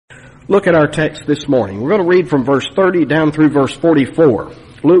look at our text this morning. We're going to read from verse 30 down through verse 44.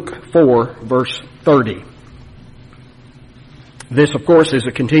 Luke 4, verse 30. This, of course, is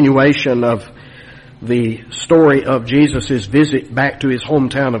a continuation of the story of Jesus' visit back to his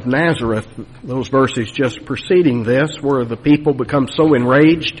hometown of Nazareth. Those verses just preceding this, where the people become so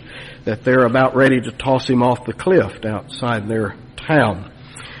enraged that they're about ready to toss him off the cliff outside their town.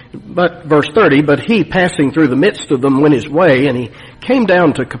 But verse 30, but he, passing through the midst of them, went his way, and he came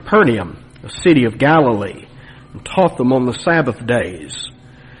down to Capernaum, a city of Galilee, and taught them on the Sabbath days.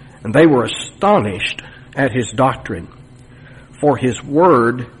 And they were astonished at his doctrine, for his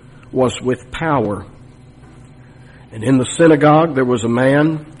word was with power. And in the synagogue there was a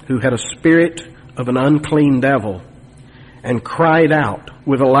man who had a spirit of an unclean devil, and cried out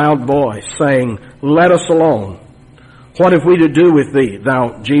with a loud voice, saying, Let us alone. What have we to do with thee,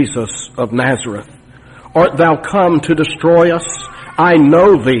 thou Jesus of Nazareth? Art thou come to destroy us? I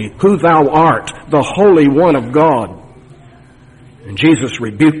know thee, who thou art, the Holy One of God. And Jesus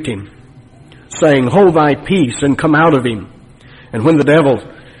rebuked him, saying, Hold thy peace, and come out of him. And when the devil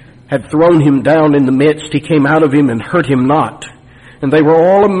had thrown him down in the midst, he came out of him and hurt him not. And they were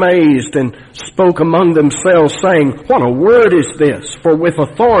all amazed and spoke among themselves, saying, What a word is this? For with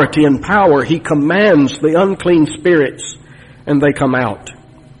authority and power he commands the unclean spirits, and they come out.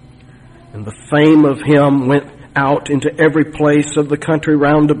 And the fame of him went out into every place of the country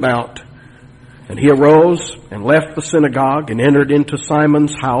round about. And he arose and left the synagogue and entered into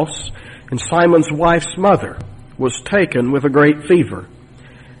Simon's house. And Simon's wife's mother was taken with a great fever.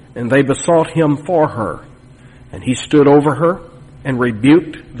 And they besought him for her. And he stood over her and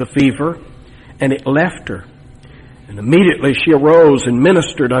rebuked the fever, and it left her. And immediately she arose and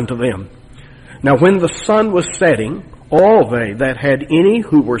ministered unto them. Now when the sun was setting, all they that had any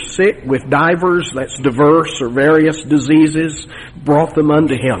who were sick with divers, that's diverse or various diseases, brought them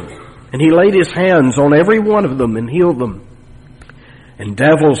unto him. And he laid his hands on every one of them and healed them. And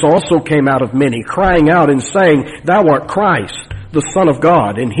devils also came out of many, crying out and saying, Thou art Christ, the Son of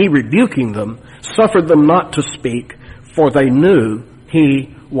God. And he, rebuking them, suffered them not to speak, for they knew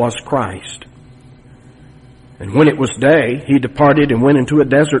he was Christ. And when it was day, he departed and went into a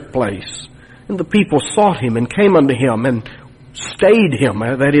desert place. And the people sought him and came unto him and stayed him,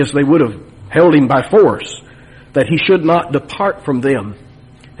 that is, they would have held him by force, that he should not depart from them.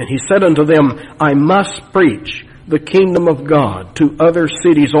 And he said unto them, I must preach the kingdom of God to other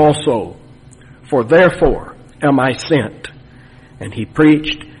cities also, for therefore am I sent. And he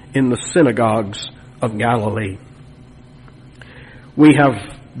preached in the synagogues of Galilee. We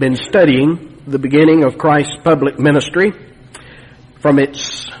have been studying the beginning of Christ's public ministry, from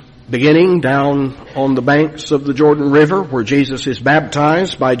its beginning down on the banks of the Jordan River, where Jesus is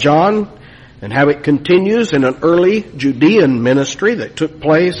baptized by John, and how it continues in an early Judean ministry that took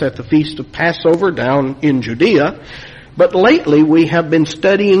place at the Feast of Passover down in Judea. But lately we have been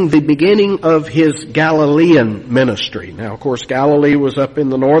studying the beginning of his Galilean ministry. Now, of course, Galilee was up in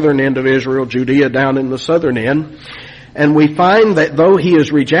the northern end of Israel, Judea down in the southern end. And we find that though he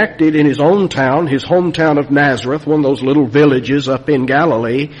is rejected in his own town, his hometown of Nazareth, one of those little villages up in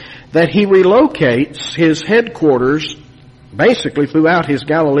Galilee, that he relocates his headquarters basically throughout his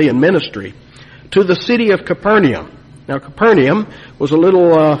Galilean ministry to the city of Capernaum. Now, Capernaum was a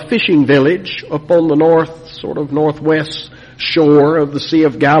little fishing village up on the sort of northwest shore of the Sea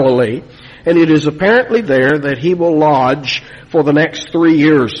of Galilee. And it is apparently there that he will lodge for the next 3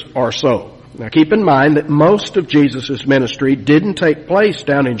 years or so. Now keep in mind that most of Jesus' ministry didn't take place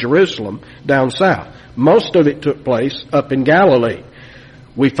down in Jerusalem, down south. Most of it took place up in Galilee.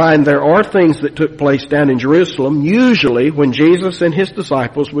 We find there are things that took place down in Jerusalem, usually when Jesus and his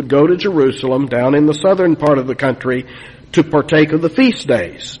disciples would go to Jerusalem down in the southern part of the country to partake of the feast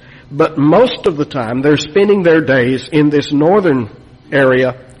days. But most of the time they're spending their days in this northern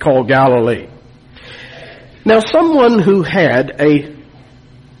area called Galilee. Now someone who had a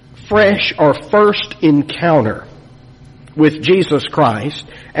fresh or first encounter with Jesus Christ,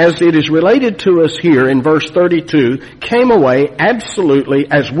 as it is related to us here in verse 32, came away absolutely,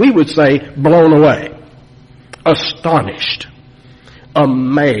 as we would say, blown away, astonished,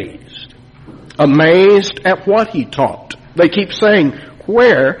 amazed at what he taught. They keep saying,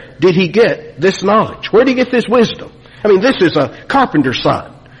 where did he get this knowledge? Where did he get this wisdom? I mean, this is a carpenter's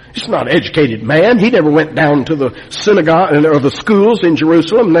son. He's not an educated man. He never went down to the synagogue or the schools in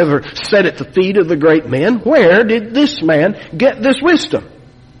Jerusalem, never sat at the feet of the great men. Where did this man get this wisdom?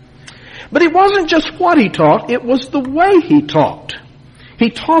 But it wasn't just what he taught, it was the way he taught. He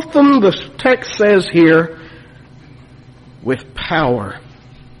taught them, the text says here, with power.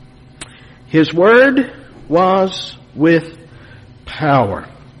 His word was with power.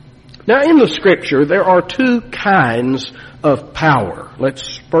 Now, in the Scripture, there are two kinds of power.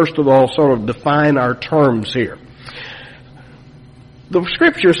 Let's first of all sort of define our terms here. The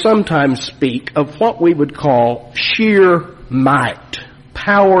Scriptures sometimes speak of what we would call sheer might,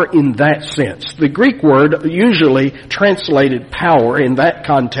 power in that sense. The Greek word usually translated power in that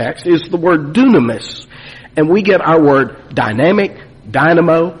context is the word dunamis, and we get our word dynamic,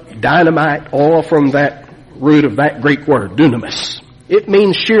 dynamo, dynamite, all from that root of that Greek word, dunamis. It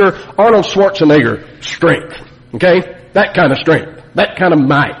means sheer Arnold Schwarzenegger strength, okay? That kind of strength, that kind of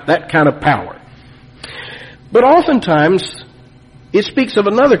might, that kind of power. But oftentimes, it speaks of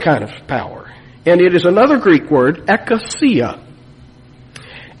another kind of power, and it is another Greek word, exousia.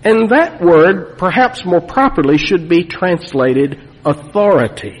 And that word, perhaps more properly, should be translated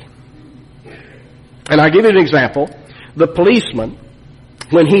authority. And I'll give you an example. The policeman,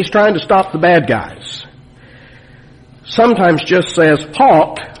 when he's trying to stop the bad guys, sometimes just says,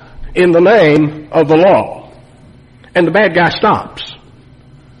 "Halt in the name of the law." And the bad guy stops.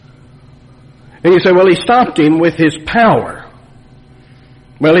 And you say, well, he stopped him with his power.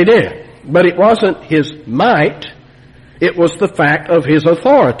 Well, he did. But it wasn't his might. It was the fact of his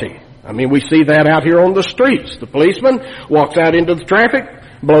authority. I mean, we see that out here on the streets. The policeman walks out into the traffic,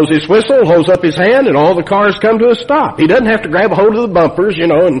 blows his whistle, holds up his hand, and all the cars come to a stop. He doesn't have to grab a hold of the bumpers,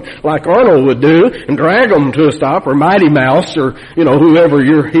 and like Arnold would do, and drag them to a stop, or Mighty Mouse, or, whoever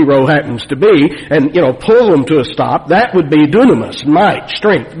your hero happens to be, and, pull them to a stop. That would be dunamis, might,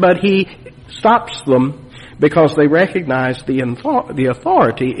 strength. But he stops them because they recognize the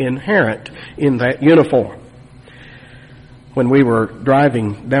authority inherent in that uniform. When we were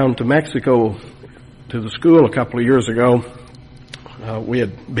driving down to Mexico to the school a couple of years ago, we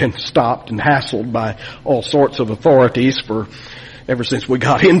had been stopped and hassled by all sorts of authorities ever since we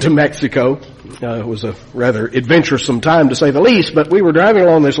got into Mexico. It was a rather adventuresome time, to say the least, but we were driving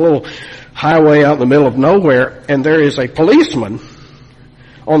along this little highway out in the middle of nowhere, and there is a policeman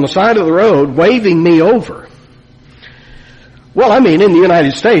on the side of the road waving me over. Well, in the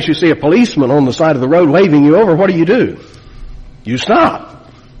United States, you see a policeman on the side of the road waving you over, what do? You stop.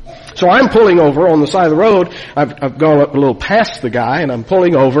 So I'm pulling over on the side of the road. I've gone up a little past the guy, and I'm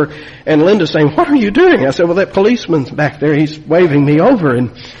pulling over, and Linda's saying, "What are you doing?" I said, "Well, that policeman's back there. He's waving me over."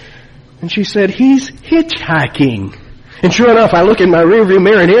 And she said, "He's hitchhiking." And sure enough, I look in my rearview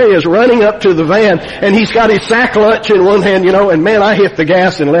mirror, and here he is running up to the van, and he's got his sack lunch in one hand, and man, I hit the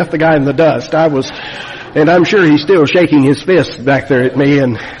gas and left the guy in the dust. And I'm sure he's still shaking his fist back there at me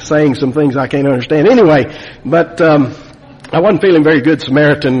and saying some things I can't understand. Anyway, but I wasn't feeling very good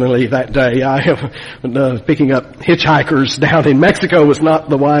Samaritanly that day. Picking up hitchhikers down in Mexico was not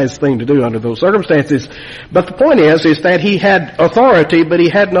the wise thing to do under those circumstances. But the point is that he had authority, but he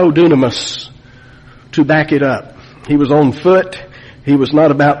had no dunamis to back it up. He was on foot. He was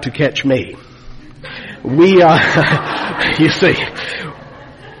not about to catch me. You see,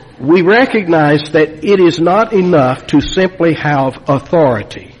 we recognize that it is not enough to simply have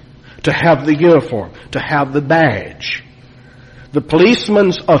authority, to have the uniform, to have the badge. The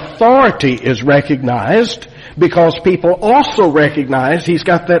policeman's authority is recognized because people also recognize he's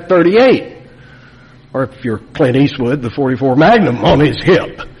got that .38. Or if you're Clint Eastwood, the .44 Magnum on his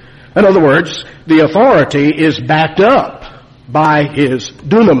hip. In other words, the authority is backed up by his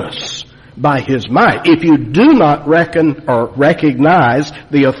dunamis, by his might. If you do not reckon or recognize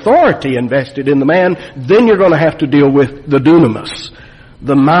the authority invested in the man, then you're going to have to deal with the dunamis,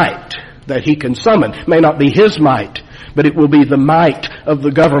 the might that he can summon. It may not be his might, but it will be the might of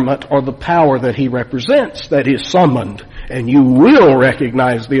the government or the power that he represents that is summoned, and you will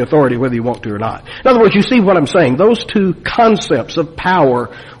recognize the authority whether you want to or not. In other words, you see what I'm saying? Those two concepts of power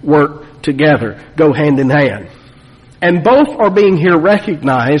work together, go hand in hand. And both are being here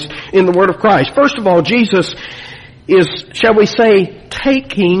recognized in the Word of Christ. First of all, Jesus is, shall we say,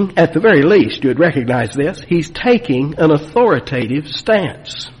 taking, at the very least, you'd recognize this, he's taking an authoritative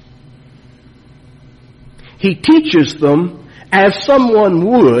stance. He teaches them as someone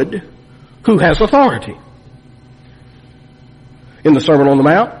would who has authority. In the Sermon on the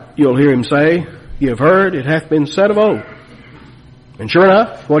Mount, you'll hear him say, "You have heard, it hath been said of old." And sure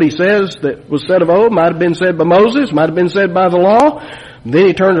enough, what he says that was said of old might have been said by Moses, might have been said by the law. And then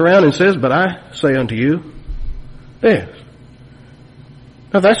he turns around and says, "But I say unto you this."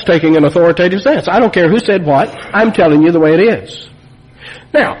 Now that's taking an authoritative stance. I don't care who said what. I'm telling you the way it is.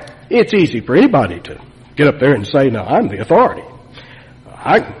 Now, it's easy for anybody to get up there and say, "No, I'm the authority.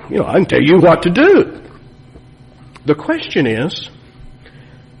 I can tell you what to do." The question is,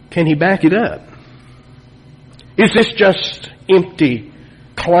 can he back it up? Is this just empty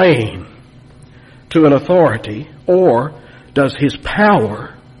claim to an authority, or does his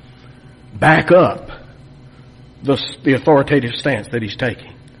power back up the authoritative stance that he's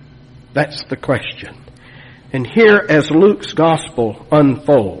taking? That's the question. And here, as Luke's gospel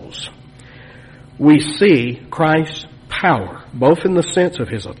unfolds, we see Christ's power, both in the sense of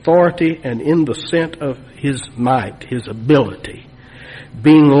his authority and in the sense of his might, his ability,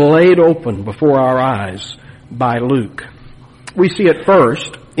 being laid open before our eyes by Luke. We see it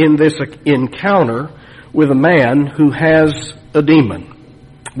first in this encounter with a man who has a demon.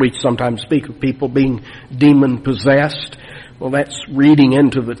 We sometimes speak of people being demon-possessed. Well, that's reading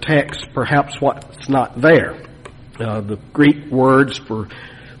into the text perhaps what's not there. The Greek words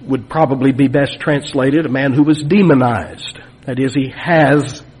would probably be best translated a man who was demonized. That is, he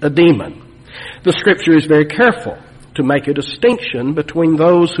has a demon. The Scripture is very careful to make a distinction between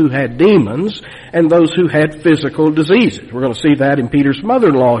those who had demons and those who had physical diseases. We're going to see that in Peter's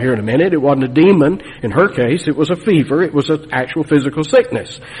mother-in-law here in a minute. It wasn't a demon. In her case, it was a fever. It was an actual physical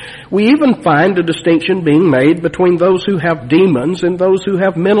sickness. We even find a distinction being made between those who have demons and those who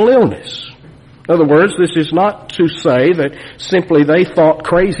have mental illness. In other words, this is not to say that simply they thought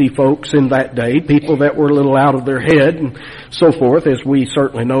crazy folks in that day, people that were a little out of their head and so forth, as we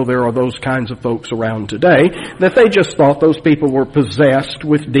certainly know there are those kinds of folks around today, that they just thought those people were possessed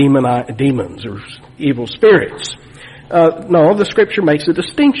with demons or evil spirits. No, the Scripture makes a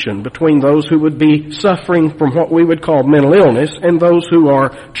distinction between those who would be suffering from what we would call mental illness and those who are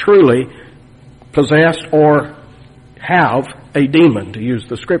truly possessed or have a demon, to use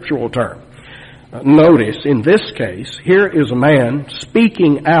the scriptural term. Notice, in this case, here is a man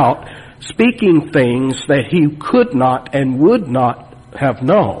speaking things that he could not and would not have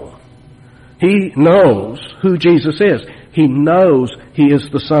known. He knows who Jesus is. He knows he is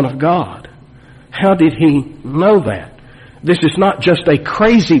the Son of God. How did he know that? This is not just a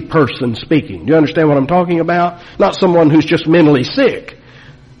crazy person speaking. Do you understand what I'm talking about? Not someone who's just mentally sick.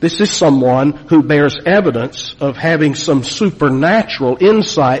 This is someone who bears evidence of having some supernatural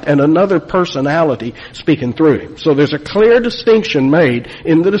insight and another personality speaking through him. So there's a clear distinction made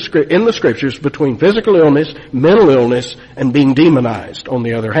in the Scriptures between physical illness, mental illness, and being demonized, on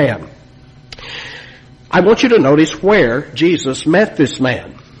the other hand. I want you to notice where Jesus met this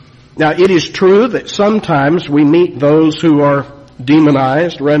man. Now, it is true that sometimes we meet those who are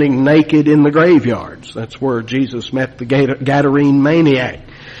demonized running naked in the graveyards. That's where Jesus met the Galilean maniac,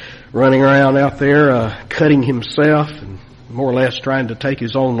 running around out there, cutting himself and more or less trying to take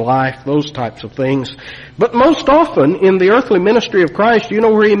his own life, those types of things. But most often in the earthly ministry of Christ, do you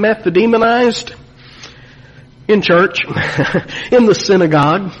know where he met the demonized? In church, in the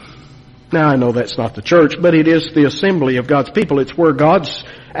synagogue. Now, I know that's not the church, but it is the assembly of God's people. It's where God's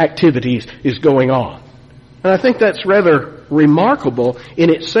activities is going on. And I think that's rather remarkable in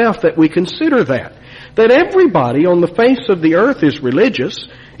itself that we consider that everybody on the face of the earth is religious,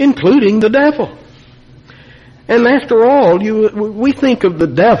 including the devil. And after all, we think of the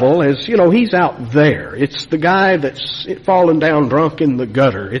devil as, he's out there. It's the guy that's fallen down drunk in the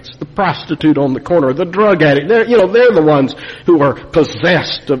gutter. It's the prostitute on the corner, the drug addict. They're the ones who are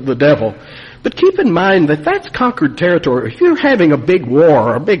possessed of the devil. But keep in mind that that's conquered territory. If you're having a big war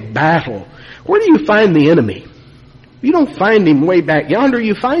or a big battle, where do you find the enemy? You don't find him way back yonder.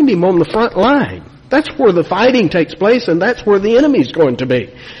 You find him on the front line. That's where the fighting takes place, and that's where the enemy's going to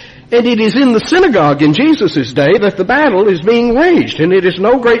be. And it is in the synagogue in Jesus' day that the battle is being waged. And it is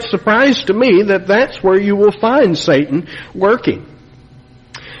no great surprise to me that that's where you will find Satan working.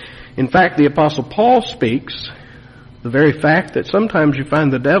 In fact, the Apostle Paul speaks the very fact that sometimes you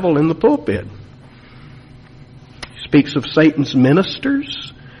find the devil in the pulpit. He speaks of Satan's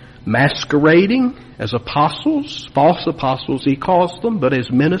ministers masquerading as apostles, false apostles he calls them, but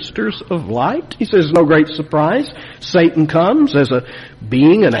as ministers of light. He says, no great surprise. Satan comes as a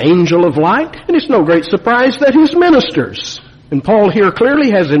being, an angel of light, and it's no great surprise that he's ministers. And Paul here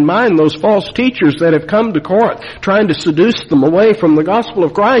clearly has in mind those false teachers that have come to Corinth, trying to seduce them away from the gospel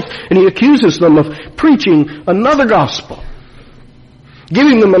of Christ, and he accuses them of preaching another gospel,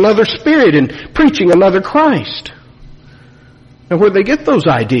 giving them another spirit and preaching another Christ. Now, where'd they get those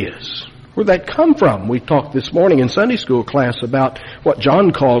ideas? Where'd that come from? We talked this morning in Sunday school class about what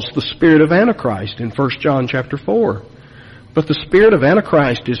John calls the spirit of Antichrist in 1 John chapter 4. But the spirit of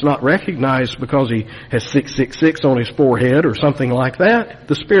Antichrist is not recognized because he has 666 on his forehead or something like that.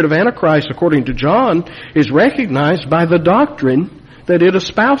 The spirit of Antichrist, according to John, is recognized by the doctrine that it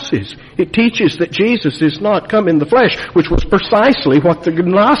espouses. It teaches that Jesus is not come in the flesh, which was precisely what the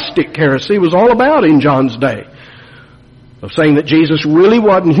Gnostic heresy was all about in John's day. Of saying that Jesus really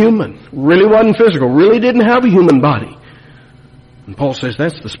wasn't human, really wasn't physical, really didn't have a human body. And Paul says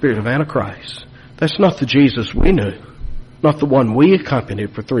that's the spirit of Antichrist. That's not the Jesus we knew. not the one we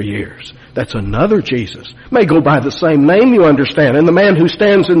accompanied for 3 years. That's another Jesus. May go by the same name, you understand. And the man who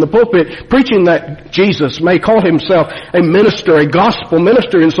stands in the pulpit preaching that Jesus may call himself a minister, a gospel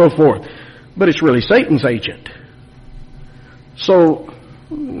minister, and so forth. But it's really Satan's agent. So,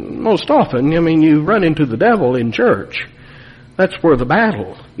 most often, you run into the devil in church. That's where the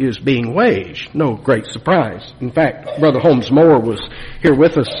battle is being waged. No great surprise. In fact, Brother Holmes Moore was here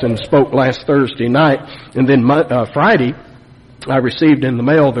with us and spoke last Thursday night. And then Friday, I received in the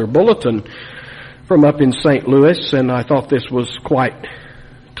mail their bulletin from up in St. Louis, and I thought this was quite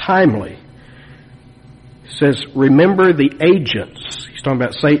timely. It says, remember the agents. He's talking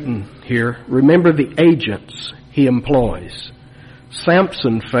about Satan here. Remember the agents he employs.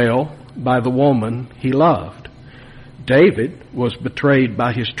 Samson fell by the woman he loved. David was betrayed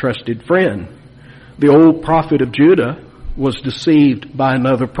by his trusted friend. The old prophet of Judah was deceived by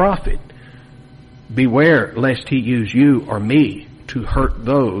another prophet. Beware lest he use you or me to hurt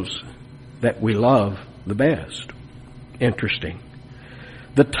those that we love the best. Interesting.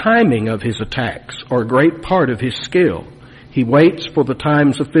 The timing of his attacks are a great part of his skill. He waits for the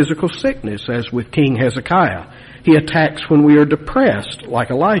times of physical sickness, as with King Hezekiah. He attacks when we are depressed,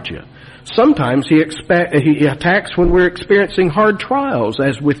 like Elijah. Sometimes he attacks when we're experiencing hard trials,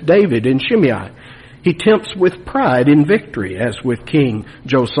 as with David and Shimei. He tempts with pride in victory, as with King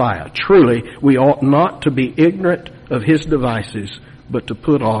Josiah. Truly, we ought not to be ignorant of his devices, but to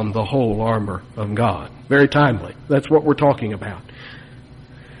put on the whole armor of God. Very timely. That's what we're talking about.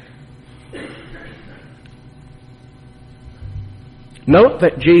 Note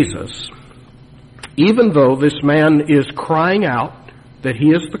that Jesus, even though this man is crying out that he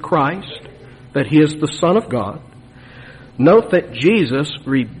is the Christ, that he is the Son of God, note that Jesus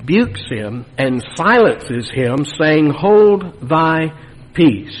rebukes him and silences him, saying, hold thy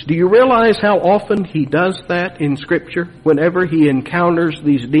peace. Do you realize how often he does that in Scripture? Whenever he encounters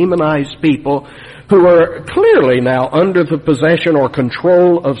these demonized people who are clearly now under the possession or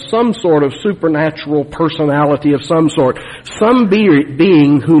control of some sort of supernatural personality of some sort, some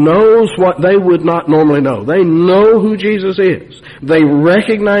being who knows what they would not normally know. They know who Jesus is. They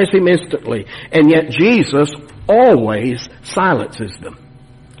recognize him instantly, and yet Jesus always silences them.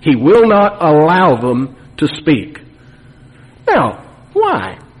 He will not allow them to speak. Now,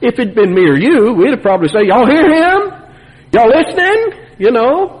 why? If it'd been me or you, we'd have probably said, y'all hear him? Y'all listening?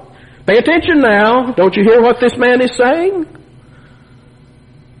 Pay attention now. Don't you hear what this man is saying?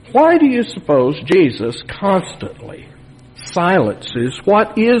 Why do you suppose Jesus constantly silences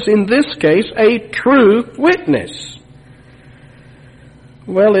what is, in this case, a true witness?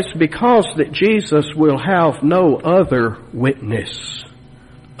 Well, it's because that Jesus will have no other witness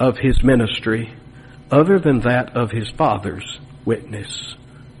of his ministry other than that of his Father's witness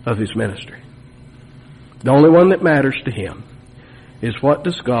of his ministry. The only one that matters to him is what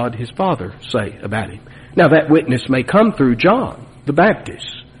does God, his Father, say about him. Now, that witness may come through John the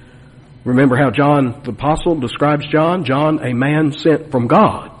Baptist. Remember how John the Apostle describes John? John, a man sent from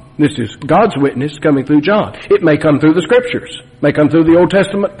God. This is God's witness coming through John. It may come through the Scriptures, may come through the Old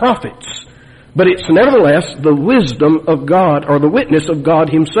Testament prophets, but it's nevertheless the wisdom of God, or the witness of God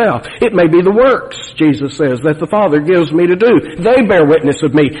himself. It may be the works, Jesus says, that the Father gives me to do. They bear witness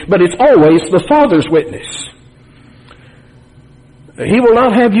of me, but it's always the Father's witness. He will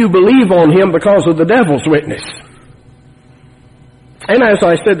not have you believe on him because of the devil's witness. And as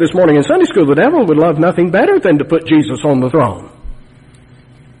I said this morning in Sunday school, the devil would love nothing better than to put Jesus on the throne.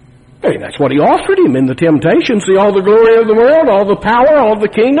 That's what he offered him in the temptation. See, all the glory of the world, all the power, all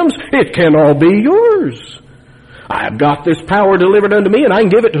the kingdoms, it can all be yours. I have got this power delivered unto me, and I can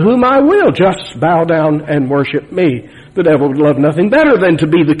give it to whom I will. Just bow down and worship me. The devil would love nothing better than to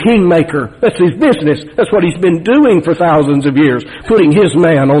be the kingmaker. That's his business. That's what he's been doing for thousands of years, putting his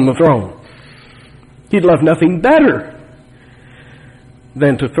man on the throne. He'd love nothing better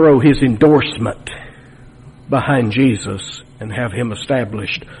than to throw his endorsement behind Jesus and have him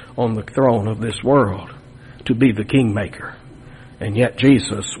established on the throne of this world to be the kingmaker. And yet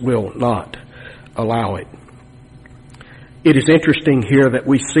Jesus will not allow it. It is interesting here that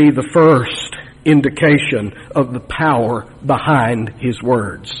we see the first indication of the power behind his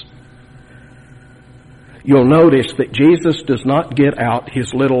words. You'll notice that Jesus does not get out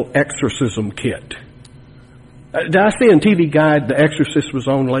his little exorcism kit. Did I see on TV Guide The Exorcist was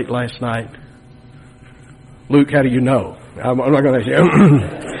on late last night? Luke, how do you know? I'm not going to say.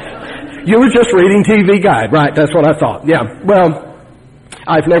 You were just reading TV Guide, right? That's what I thought. Yeah. Well,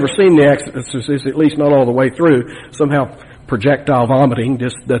 I've never seen The Exorcist, at least not all the way through. Somehow projectile vomiting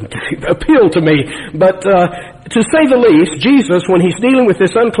just doesn't appeal to me. But to say the least, Jesus, when he's dealing with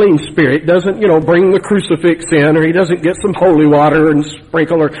this unclean spirit, doesn't, bring the crucifix in, or he doesn't get some holy water and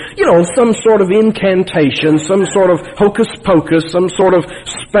sprinkle, or, some sort of incantation, some sort of hocus pocus, some sort of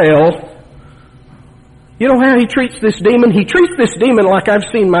spell. You know how he treats this demon? He treats this demon like I've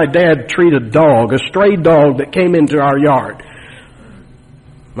seen my dad treat a dog, a stray dog that came into our yard.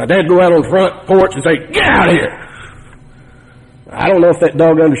 My dad go out on the front porch and say, "Get out of here!" I don't know if that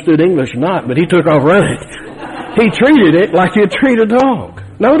dog understood English or not, but he took off running. He treated it like you'd treat a dog.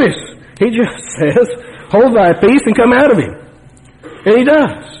 Notice, he just says, "Hold thy peace and come out of him." And he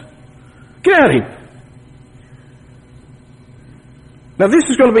does. Get out of him. Now this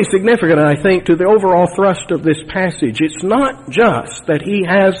is going to be significant, I think, to the overall thrust of this passage. It's not just that he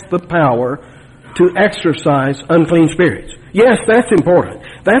has the power to exorcise unclean spirits. Yes, that's important.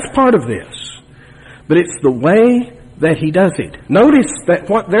 That's part of this. But it's the way that he does it. Notice that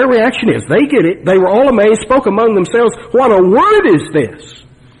what their reaction is. They get it. They were all amazed, spoke among themselves, "What a word is this?"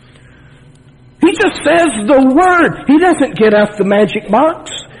 He just says the word. He doesn't get out the magic box.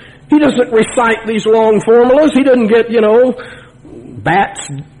 He doesn't recite these long formulas. He doesn't get, bats'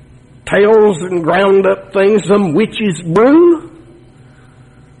 tails and ground up things, some witch's brew.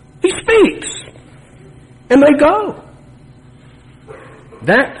 He speaks. And they go.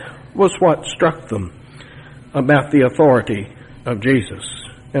 That was what struck them about the authority of Jesus.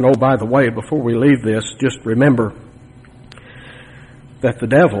 And oh, by the way, before we leave this, just remember that the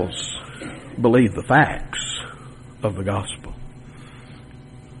devils believe the facts of the gospel.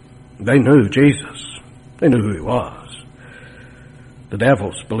 They knew Jesus. They knew who he was. The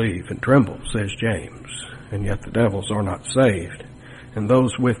devils believe and tremble, says James, and yet the devils are not saved. And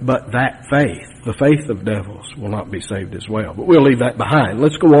those with but that faith, the faith of devils, will not be saved as well. But we'll leave that behind.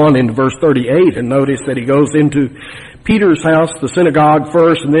 Let's go on into verse 38 and notice that he goes into Peter's house, the synagogue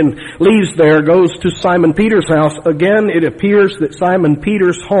first, and then leaves there, goes to Simon Peter's house. Again, it appears that Simon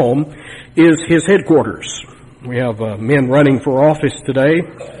Peter's home is his headquarters. We have men running for office today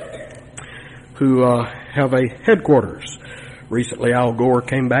who have a headquarters. Recently, Al Gore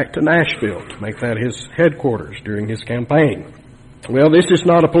came back to Nashville to make that his headquarters during his campaign. Well, this is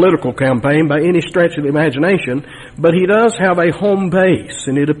not a political campaign by any stretch of the imagination, but he does have a home base,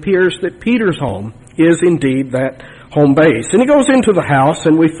 and it appears that Peter's home is indeed that home base. And he goes into the house,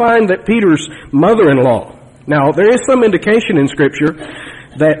 and we find that Peter's mother-in-law. Now, there is some indication in Scripture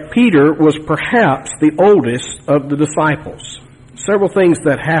that Peter was perhaps the oldest of the disciples. Several things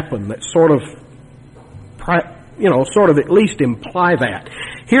that happen that sort of at least imply that.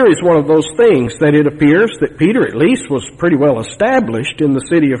 Here is one of those things that it appears that Peter at least was pretty well established in the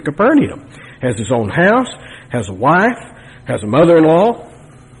city of Capernaum. Has his own house, has a wife, has a mother-in-law.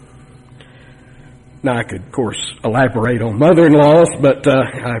 Now I could, of course, elaborate on mother-in-laws, but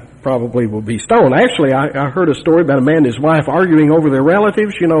I probably will be stoned. Actually, I heard a story about a man and his wife arguing over their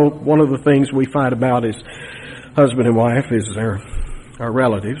relatives. One of the things we fight about is husband and wife is our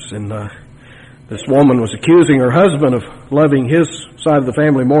relatives, and this woman was accusing her husband of loving his side of the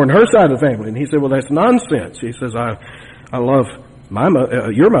family more than her side of the family. And he said, "Well, that's nonsense." He says, I love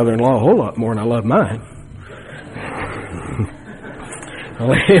your mother-in-law a whole lot more than I love mine.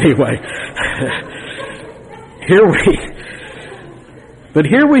 Well, anyway, here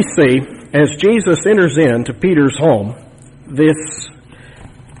we see, as Jesus enters into Peter's home,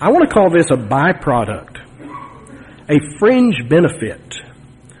 I want to call this a byproduct, a fringe benefit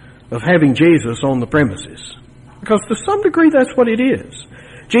of having Jesus on the premises. Because to some degree that's what it is.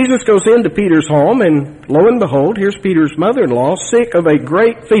 Jesus goes into Peter's home, and lo and behold, here's Peter's mother-in-law sick of a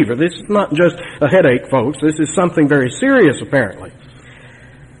great fever. This is not just a headache, folks. This is something very serious, apparently.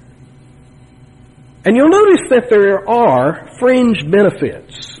 And you'll notice that there are fringe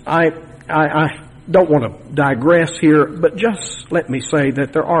benefits. I don't want to digress here, but just let me say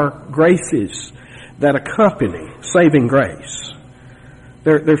that there are graces that accompany saving grace.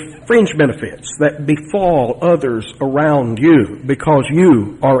 They're fringe benefits that befall others around you because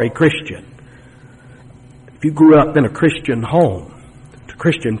you are a Christian. If you grew up in a Christian home, to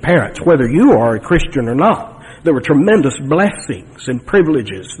Christian parents, whether you are a Christian or not, there were tremendous blessings and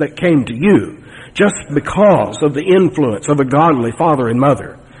privileges that came to you just because of the influence of a godly father and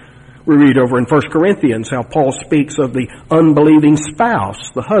mother. We read over in 1 Corinthians how Paul speaks of the unbelieving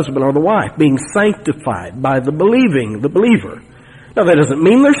spouse, the husband or the wife, being sanctified by the believer. Now, that doesn't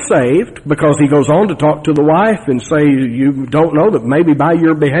mean they're saved, because he goes on to talk to the wife and say, you don't know that maybe by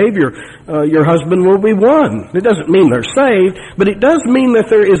your behavior your husband will be won. It doesn't mean they're saved, but it does mean that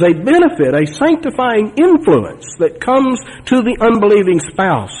there is a benefit, a sanctifying influence that comes to the unbelieving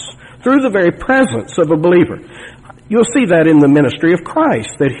spouse through the very presence of a believer. You'll see that in the ministry of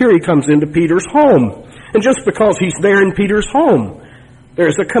Christ, that here he comes into Peter's home. And just because he's there in Peter's home,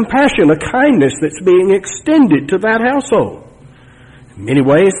 there's a compassion, a kindness that's being extended to that household. In many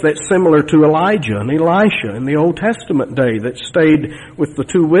ways, that's similar to Elijah and Elisha in the Old Testament day that stayed with the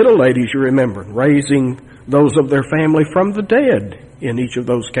two widow ladies, you remember, raising those of their family from the dead in each of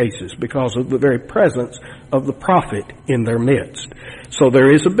those cases because of the very presence of the prophet in their midst. So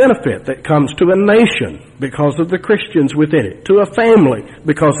there is a benefit that comes to a nation because of the Christians within it, to a family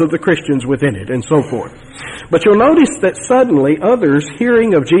because of the Christians within it, and so forth. But you'll notice that suddenly others,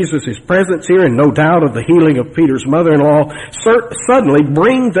 hearing of Jesus' presence here, and no doubt of the healing of Peter's mother-in-law, suddenly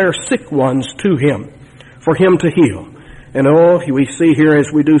bring their sick ones to him for him to heal. And we see here,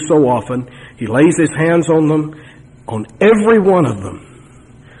 as we do so often, he lays his hands on them, on every one of them,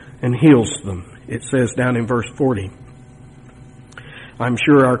 and heals them. It says down in verse 40. I'm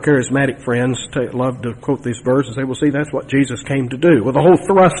sure our charismatic friends love to quote this verse and say, well, see, that's what Jesus came to do. Well, the whole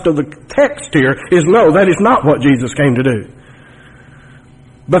thrust of the text here is, no, that is not what Jesus came to do.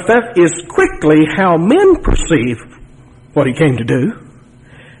 But that is quickly how men perceive what he came to do.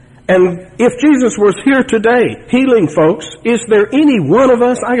 And if Jesus was here today healing folks, is there any one of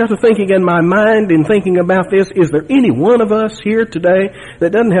us, I got to thinking in my mind in thinking about this, is there any one of us here today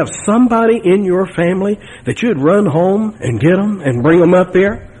that doesn't have somebody in your family that you'd run home and get them and bring them up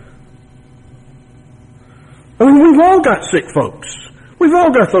here? I mean, we've all got sick folks. We've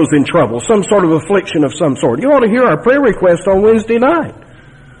all got those in trouble, some sort of affliction of some sort. You ought to hear our prayer requests on Wednesday night.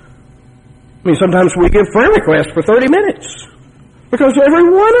 I mean, sometimes we give prayer requests for 30 minutes. Because every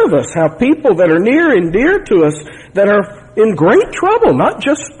one of us have people that are near and dear to us that are in great trouble, not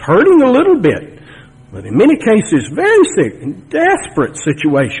just hurting a little bit, but in many cases very sick, in desperate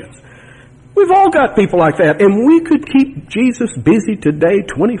situations. We've all got people like that, and we could keep Jesus busy today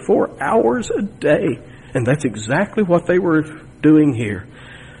 24 hours a day. And that's exactly what they were doing here.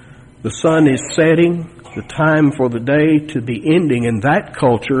 The sun is setting, the time for the day to be ending. In that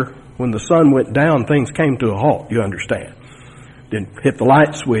culture, when the sun went down, things came to a halt, you understand. Didn't hit the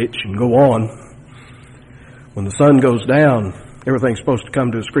light switch and go on. When the sun goes down, everything's supposed to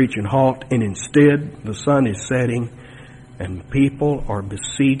come to a screeching halt, and instead the sun is setting and people are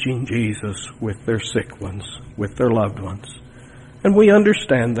besieging Jesus with their sick ones, with their loved ones. And we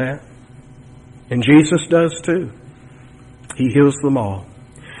understand that. And Jesus does too. He heals them all.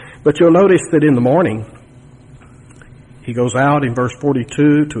 But you'll notice that in the morning, he goes out in verse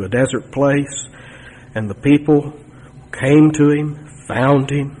 42 to a desert place, and the people came to him,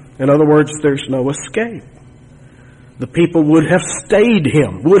 found him. In other words, there's no escape. The people would have stayed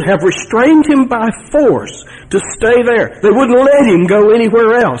him, would have restrained him by force to stay there. They wouldn't let him go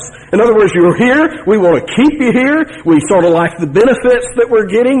anywhere else. In other words, you're here, we want to keep you here. We sort of like the benefits that we're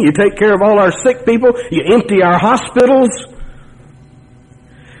getting. You take care of all our sick people. You empty our hospitals.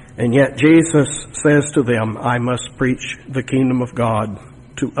 And yet Jesus says to them, I must preach the kingdom of God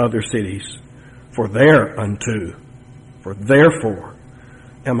to other cities, for therefore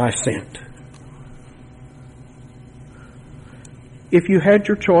am I sent. If you had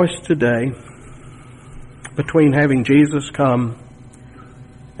your choice today between having Jesus come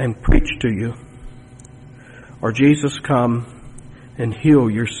and preach to you, or Jesus come and heal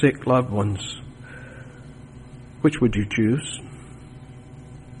your sick loved ones, which would you choose?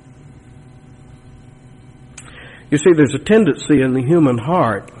 You see, there's a tendency in the human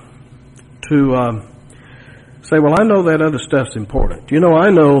heart to say, well, I know that other stuff's important. You know, I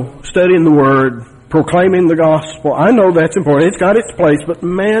know studying the Word, proclaiming the gospel, I know that's important. It's got its place. But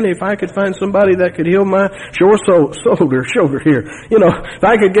man, if I could find somebody that could heal my shoulder here. You know, if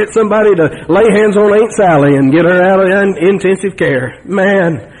I could get somebody to lay hands on Aunt Sally and get her out of intensive care,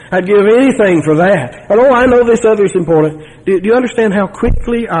 man, I'd give anything for that. And I know this other's important. Do you understand how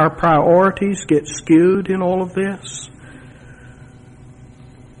quickly our priorities get skewed in all of this?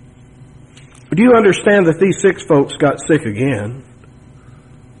 Do you understand that these 6 folks got sick again?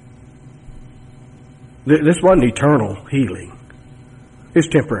 This wasn't eternal healing. It's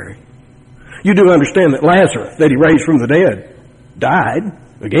temporary. You do understand that Lazarus, that he raised from the dead, died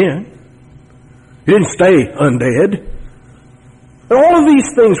again. He didn't stay undead. And all of these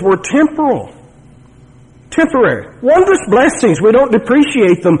things were temporal. Temporary. Wondrous blessings. We don't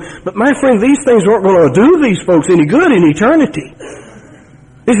depreciate them. But my friend, these things aren't going to do these folks any good in eternity.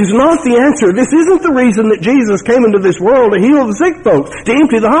 This is not the answer. This isn't the reason that Jesus came into this world to heal the sick folks, to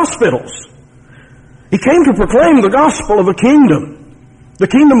empty the hospitals. He came to proclaim the gospel of the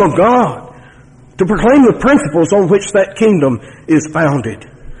kingdom of God, to proclaim the principles on which that kingdom is founded.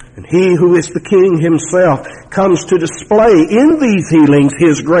 And he who is the King himself comes to display in these healings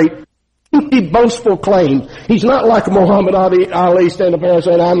his great empty, boastful claim. He's not like Muhammad Ali standing up there and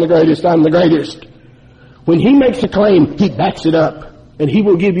saying, I'm the greatest, I'm the greatest. When he makes a claim, he backs it up. And he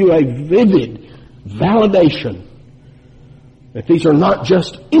will give you a vivid validation that these are not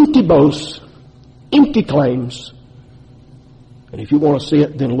just empty boasts, empty claims. And if you want to see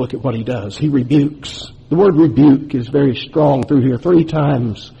it, then look at what he does. He rebukes. The word rebuke is very strong through here. 3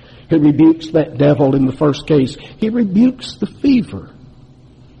 times he rebukes that devil in the first case. He rebukes the fever.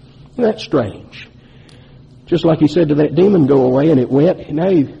 Isn't that strange? Just like he said to that demon, go away, and it went. And now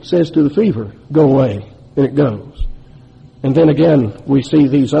he says to the fever, go away, and it goes. And then again, we see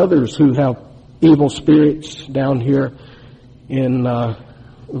these others who have evil spirits down here in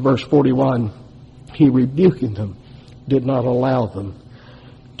verse 41. He rebuking them, did not allow them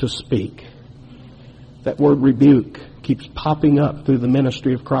to speak. That word rebuke keeps popping up through the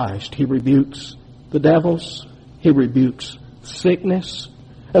ministry of Christ. He rebukes the devils. He rebukes sickness.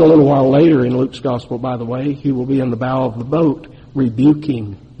 And a little while later in Luke's gospel, by the way, he will be in the bow of the boat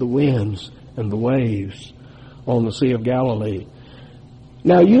rebuking the winds and the waves on the Sea of Galilee.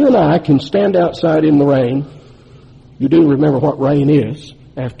 Now, you and I can stand outside in the rain. You do remember what rain is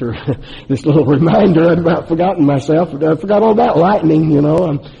after this little reminder. I'd about forgotten myself. I forgot all about lightning, you know.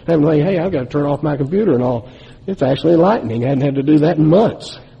 I'm having to say, hey, I've got to turn off my computer and all. It's actually lightning. I hadn't had to do that in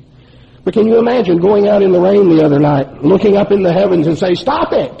months. But can you imagine going out in the rain the other night, looking up in the heavens and say,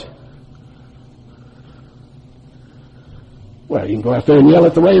 stop it? Well, you can go out there and yell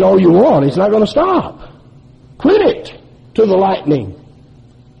at the rain all you want. It's not going to stop. Quit it to the lightning.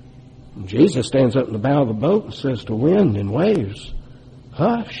 And Jesus stands up in the bow of the boat and says to wind and waves,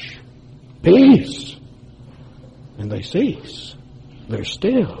 hush, peace. And they cease. They're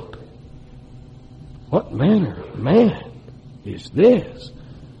stilled. What manner of man is this?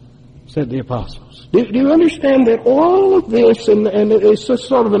 Said the apostles. Do you understand that all of this, and it's just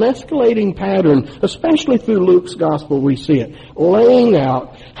sort of an escalating pattern, especially through Luke's gospel we see it, laying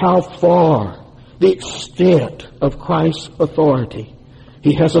out how far the extent of Christ's authority.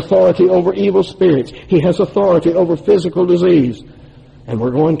 He has authority over evil spirits. He has authority over physical disease. And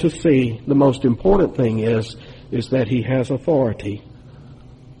we're going to see the most important thing is that he has authority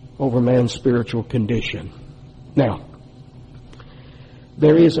over man's spiritual condition. Now,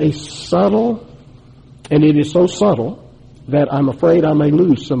 there is a subtle, and it is so subtle that I'm afraid I may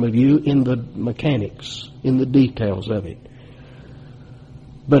lose some of you in the mechanics, in the details of it.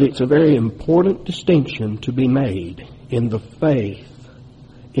 But it's a very important distinction to be made in the faith,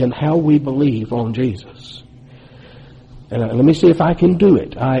 in how we believe on Jesus. And let me see if I can do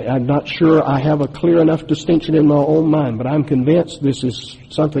it. I'm not sure I have a clear enough distinction in my own mind, but I'm convinced this is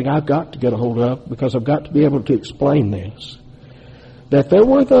something I've got to get a hold of because I've got to be able to explain this. That there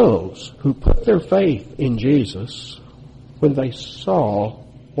were those who put their faith in Jesus when they saw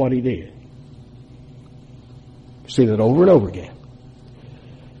what he did. You see that over and over again.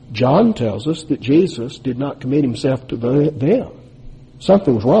 John tells us that Jesus did not commit himself to them.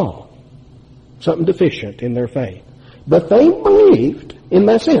 Something was wrong. Something deficient in their faith. But they believed in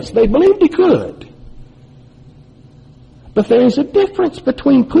that sense. They believed he could. But there is a difference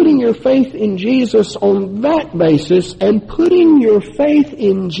between putting your faith in Jesus on that basis and putting your faith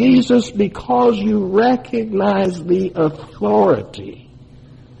in Jesus because you recognize the authority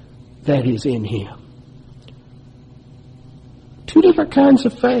that is in him. 2 different kinds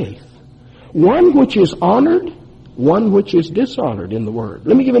of faith. One which is honored, one which is dishonored in the Word.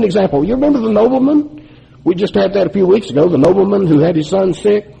 Let me give you an example. You remember the nobleman? We just had that a few weeks ago. The nobleman who had his son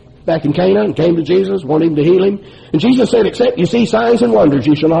sick back in Cana and came to Jesus, wanted him to heal him. And Jesus said, except you see signs and wonders,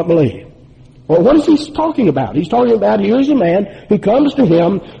 you shall not believe. Well, what is he talking about? He's talking about here's a man who comes to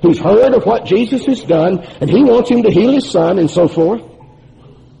him, who's heard of what Jesus has done, and he wants him to heal his son and so forth.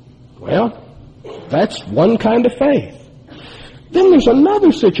 Well, that's one kind of faith. Then there's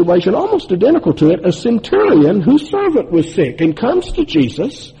another situation almost identical to it, a centurion whose servant was sick and comes to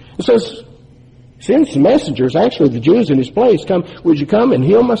Jesus and says, sends messengers, actually the Jews in his place, come, would you come and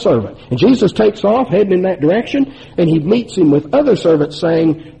heal my servant? And Jesus takes off, heading in that direction, and he meets him with other servants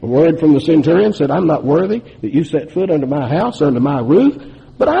saying, a word from the centurion said, I'm not worthy that you set foot under my house, under my roof,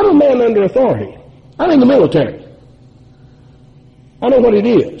 but I'm a man under authority. I'm in the military. I know what it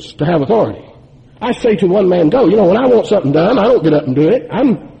is to have authority. I say to one man, go. You know, when I want something done, I don't get up and do it.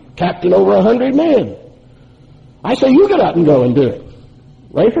 I'm captain over 100 men. I say, you get up and go and do it.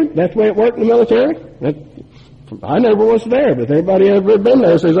 Rayford, that's the way it worked in the military. I never was there, but everybody ever been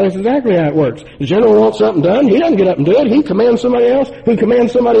there says that's exactly how it works. The general wants something done, he doesn't get up and do it. He commands somebody else, who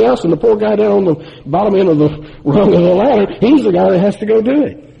commands somebody else, and the poor guy down on the bottom end of the rung of the ladder, he's the guy that has to go do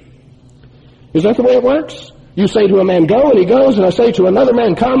it. Is that the way it works? You say to a man, go, and he goes, and I say to another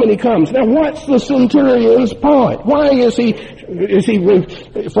man, come, and he comes. Now, what's the centurion's point? Why is he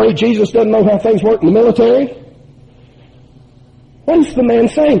afraid Jesus doesn't know how things work in the military? What is the man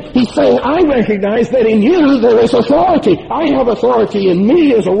saying? He's saying, I recognize that in you there is authority. I have authority in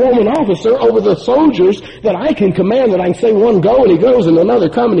me as a Roman officer over the soldiers that I can command, that I can say one go and he goes and another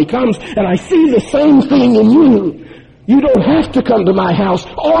come and he comes, and I see the same thing in you. You don't have to come to my house.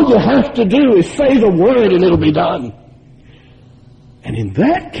 All you have to do is say the word and it'll be done. And in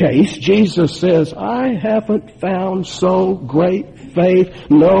that case, Jesus says, I haven't found so great faith,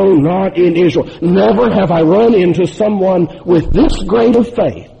 no, not in Israel. Never have I run into someone with this great of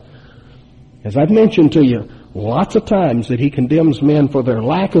faith. As I've mentioned to you, lots of times that he condemns men for their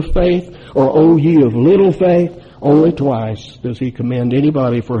lack of faith, or O ye of little faith. Only twice does he commend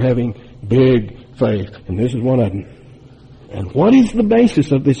anybody for having big faith. And this is one of them. And what is the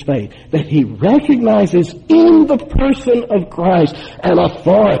basis of this faith? That he recognizes in the person of Christ an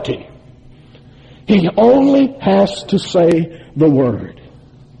authority. He only has to say the word.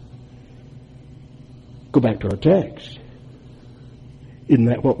 Go back to our text. Isn't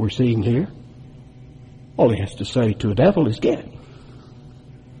that what we're seeing here? All he has to say to a devil is get.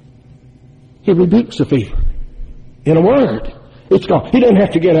 He rebukes a fever in a word. It's gone. He doesn't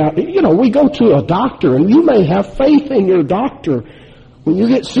have to get out. You know, we go to a doctor, and you may have faith in your doctor when you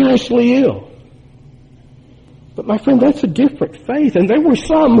get seriously ill. But my friend, that's a different faith. And there were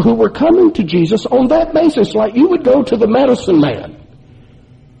some who were coming to Jesus on that basis, like you would go to the medicine man.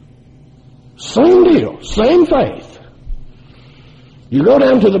 Same deal, same faith. You go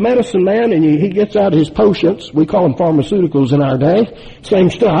down to the medicine man and he gets out his potions. We call them pharmaceuticals in our day. Same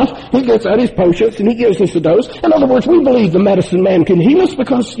stuff. He gets out his potions and he gives us a dose. In other words, we believe the medicine man can heal us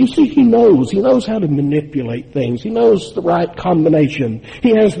because, you see, he knows how to manipulate things. He knows the right combination.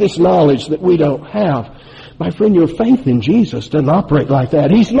 He has this knowledge that we don't have. My friend, your faith in Jesus doesn't operate like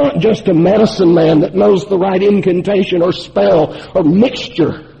that. He's not just a medicine man that knows the right incantation or spell or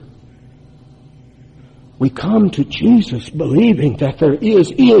mixture. We come to Jesus believing that there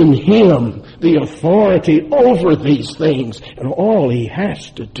is in him the authority over these things. And all he has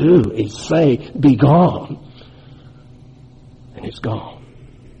to do is say, be gone. And it's gone.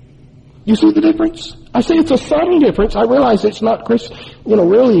 You see the difference? I say it's a subtle difference. I realize it's not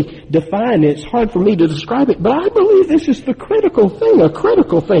really defined. It's hard for me to describe it. But I believe this is the critical thing, a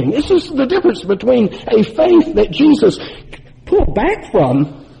critical thing. This is the difference between a faith that Jesus pulled back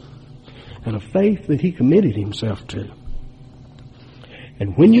from and a faith that he committed himself to.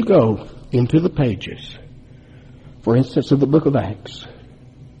 And when you go into the pages, for instance, of the book of Acts,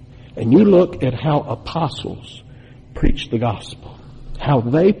 and you look at how apostles preached the gospel, how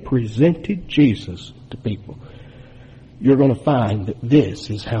they presented Jesus to people, you're going to find that this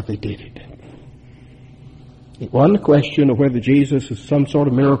is how they did it. It wasn't a question of whether Jesus is some sort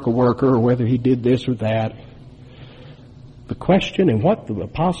of miracle worker or whether he did this or that. The question and what the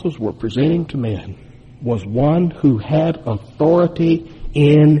apostles were presenting to men was one who had authority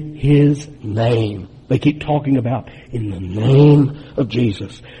in his name. They keep talking about in the name of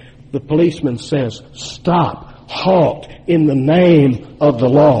Jesus. The policeman says, stop, halt, in the name of the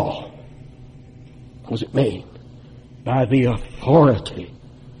law. What does it mean? By the authority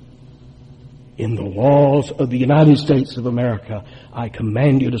in the laws of the United States of America, I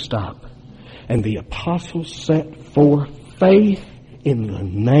command you to stop. And the apostles set forth faith in the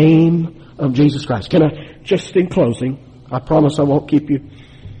name of Jesus Christ. Can I, just in closing, I promise I won't keep you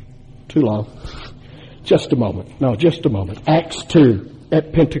too long. Just a moment. No, just a moment. Acts 2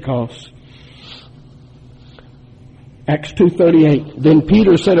 at Pentecost. Acts 2:38. Then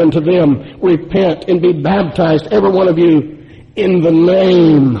Peter said unto them, repent and be baptized, every one of you, in the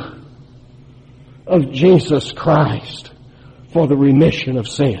name of Jesus Christ for the remission of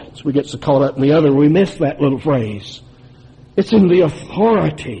sins. We get so caught up in the other, we miss that little phrase. It's in the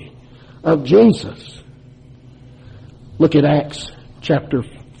authority of Jesus. Look at Acts chapter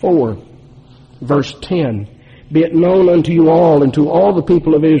 4, verse 10. Be it known unto you all and to all the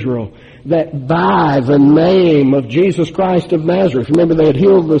people of Israel that by the name of Jesus Christ of Nazareth. Remember, they had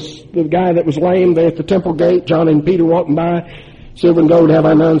healed the guy that was lame there at the temple gate. John and Peter walking by. Silver and gold have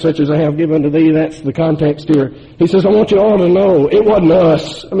I none, such as I have given unto thee. That's the context here. He says, I want you all to know it wasn't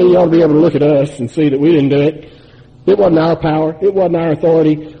us. I mean, you ought to be able to look at us and see that we didn't do it. It wasn't our power. It wasn't our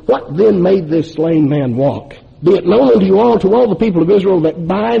authority. What then made this lame man walk? Be it known unto you all, to all the people of Israel, that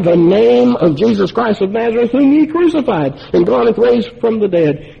by the name of Jesus Christ of Nazareth, whom ye crucified, and God hath raised from the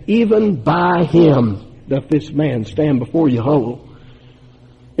dead, even by him doth this man stand before you whole.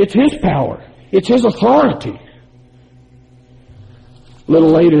 It's his power. It's his authority. A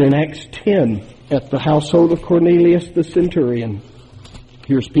little later in Acts 10, at the household of Cornelius the centurion.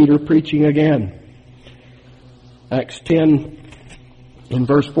 Here's Peter preaching again. Acts 10 in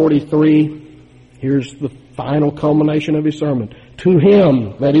verse 43, here's the final culmination of his sermon. To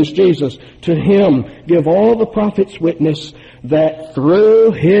him, that is Jesus, to him give all the prophets witness that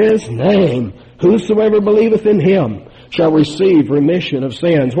through his name whosoever believeth in him shall receive remission of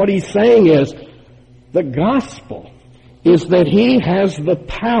sins. What he's saying is, the gospel is that he has the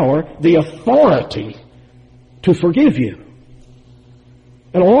power, the authority to forgive you.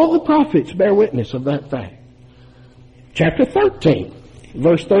 And all the prophets bear witness of that fact. Chapter 13,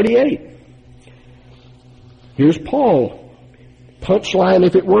 verse 38. Here's Paul, punchline,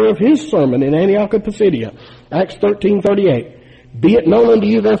 if it were, of his sermon in Antioch of Pisidia. Acts 13:38. Be it known unto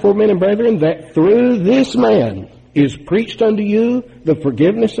you, therefore, men and brethren, that through this man is preached unto you the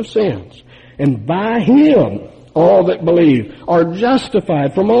forgiveness of sins. And by him all that believe are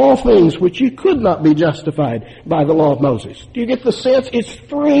justified from all things which you could not be justified by the law of Moses. Do you get the sense? It's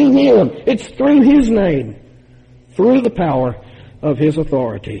through him. It's through his name. Through the power of his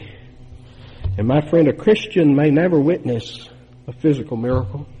authority. And my friend, a Christian may never witness a physical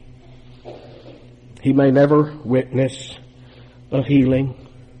miracle. He may never witness a healing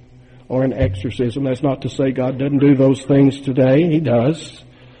or an exorcism. That's not to say God doesn't do those things today. He does.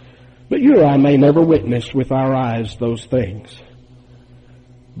 But you or I may never witness with our eyes those things.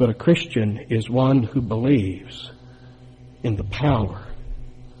 But a Christian is one who believes in the power,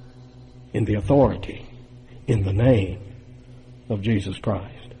 in the authority, in the name of Jesus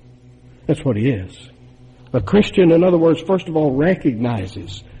Christ. That's what he is. A Christian, in other words, first of all,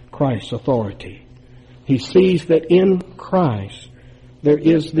 recognizes Christ's authority. He sees that in Christ there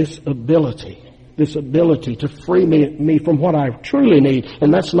is this ability to free me from what I truly need.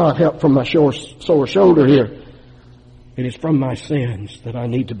 And that's not help from my sore shoulder here. It is from my sins that I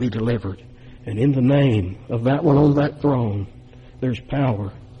need to be delivered. And in the name of that one on that throne, there's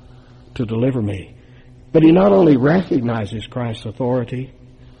power to deliver me. But he not only recognizes Christ's authority,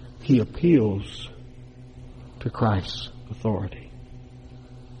 he appeals to Christ's authority.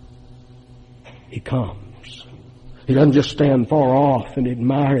 He comes. He doesn't just stand far off and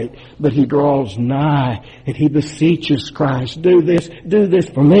admire it, but he draws nigh and he beseeches Christ, do this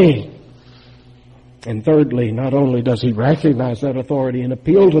for me. And thirdly, not only does he recognize that authority and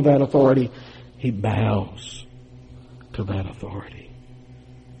appeal to that authority, he bows to that authority.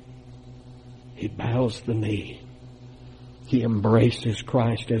 He bows the knee. He embraces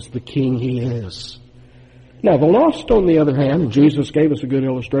Christ as the King he is. Now, the lost, on the other hand, and Jesus gave us a good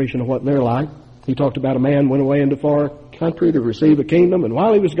illustration of what they're like. He talked about a man went away into far country to receive a kingdom, and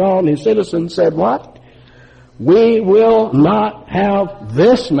while he was gone, his citizens said, what? We will not have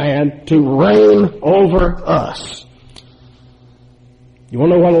this man to reign over us. You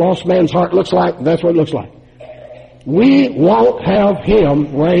want to know what a lost man's heart looks like? That's what it looks like. We won't have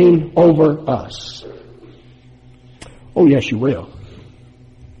him reign over us. Oh, yes, you will.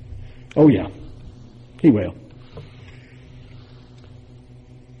 Oh, yeah, he will.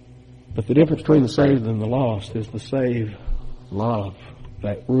 But the difference between the saved and the lost is the saved love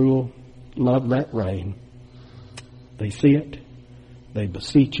that rule, love that reign. They see it, they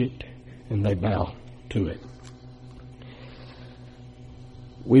beseech it, and they bow to it.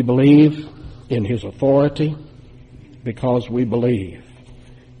 We believe in his authority because we believe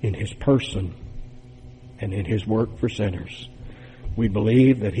in his person and in his work for sinners. We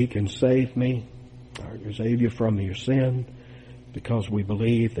believe that he can save me, or save you from your sin, because we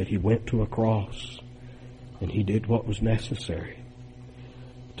believe that he went to a cross and he did what was necessary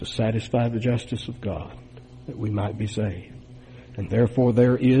to satisfy the justice of God, that we might be saved. And therefore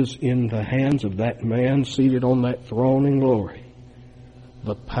there is in the hands of that man seated on that throne in glory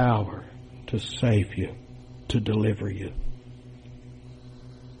the power to save you, to deliver you.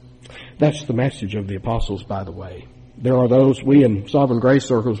 That's the message of the apostles, by the way. There are those, we in Sovereign Grace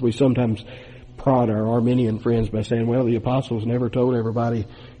circles, we sometimes prod our Arminian friends by saying, well, the apostles never told everybody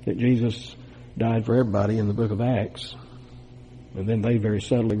that Jesus died for everybody in the book of Acts. And then they very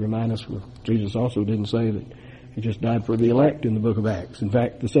subtly remind us, well, Jesus also didn't say that he just died for the elect in the book of Acts. In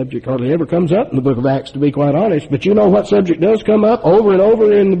fact, the subject hardly ever comes up in the book of Acts, to be quite honest. But you know what subject does come up over and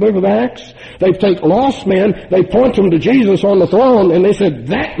over in the book of Acts? They take lost men, they point them to Jesus on the throne, and they said,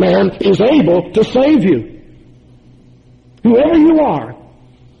 that man is able to save you. Whoever you are,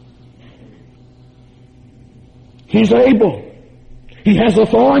 he's able. He has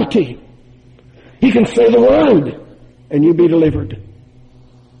authority. He can say the word, and you be delivered.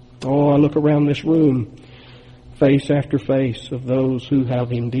 Oh, I look around this room, face after face of those who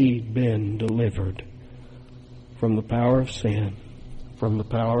have indeed been delivered from the power of sin, from the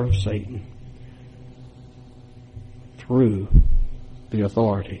power of Satan, through the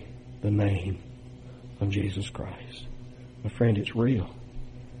authority, the name of Jesus Christ. My friend, it's real.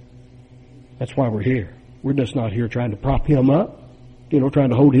 That's why we're here. We're just not here trying to prop him up, trying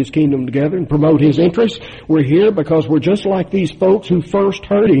to hold his kingdom together and promote his interests. We're here because we're just like these folks who first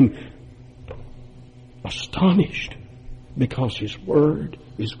heard him, astonished, because his word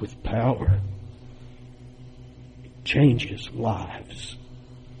is with power. It changes lives.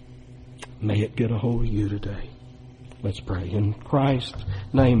 May it get a hold of you today. Let's pray. In Christ's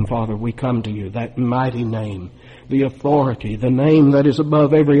name, Father, we come to you, that mighty name, the authority, the name that is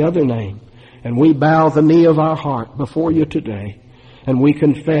above every other name. And we bow the knee of our heart before you today. And we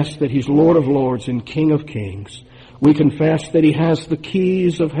confess that he's Lord of lords and King of kings. We confess that he has the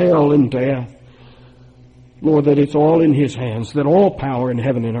keys of hell and death. Lord, that it's all in his hands, that all power in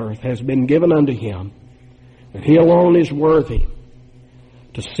heaven and earth has been given unto him. And he alone is worthy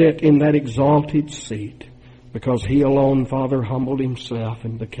to sit in that exalted seat, because he alone, Father, humbled himself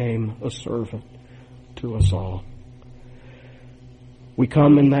and became a servant to us all. We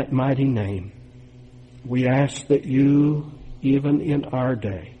come in that mighty name. We ask that you, even in our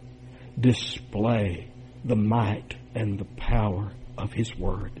day, display the might and the power of his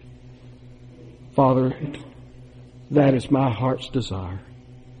word. Father, that is my heart's desire,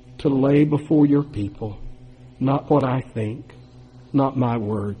 to lay before your people not what I think, not my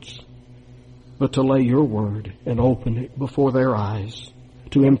words, but to lay your word and open it before their eyes,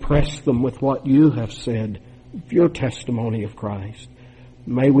 to impress them with what you have said, your testimony of Christ.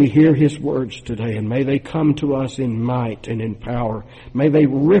 May we hear his words today, and may they come to us in might and in power. May they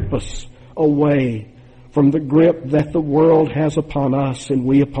rip us away from the grip that the world has upon us and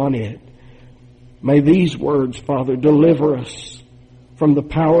we upon it. May these words, Father, deliver us from the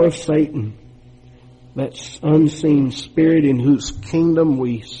power of Satan, that unseen spirit in whose kingdom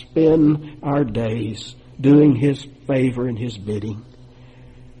we spend our days doing his favor and his bidding.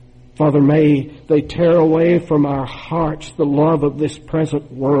 Father, may they tear away from our hearts the love of this present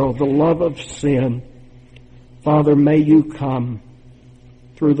world, the love of sin. Father, may you come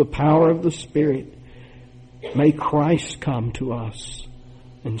through the power of the Spirit. May Christ come to us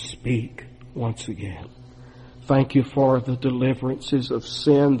and speak once again. Thank you for the deliverances of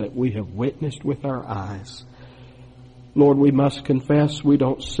sin that we have witnessed with our eyes. Lord, we must confess we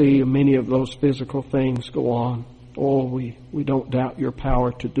don't see many of those physical things go on. Oh, we don't doubt your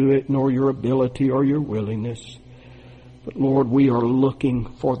power to do it, nor your ability or your willingness. But Lord, we are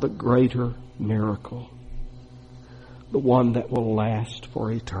looking for the greater miracle, the one that will last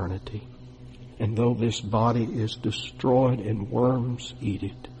for eternity. And though this body is destroyed and worms eat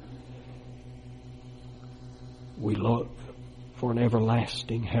it, we look for an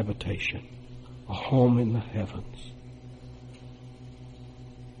everlasting habitation, a home in the heavens.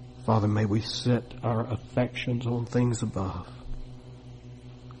 Father, may we set our affections on things above.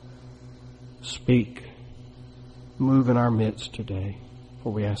 Speak, move in our midst today,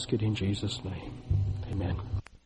 for we ask it in Jesus' name. Amen.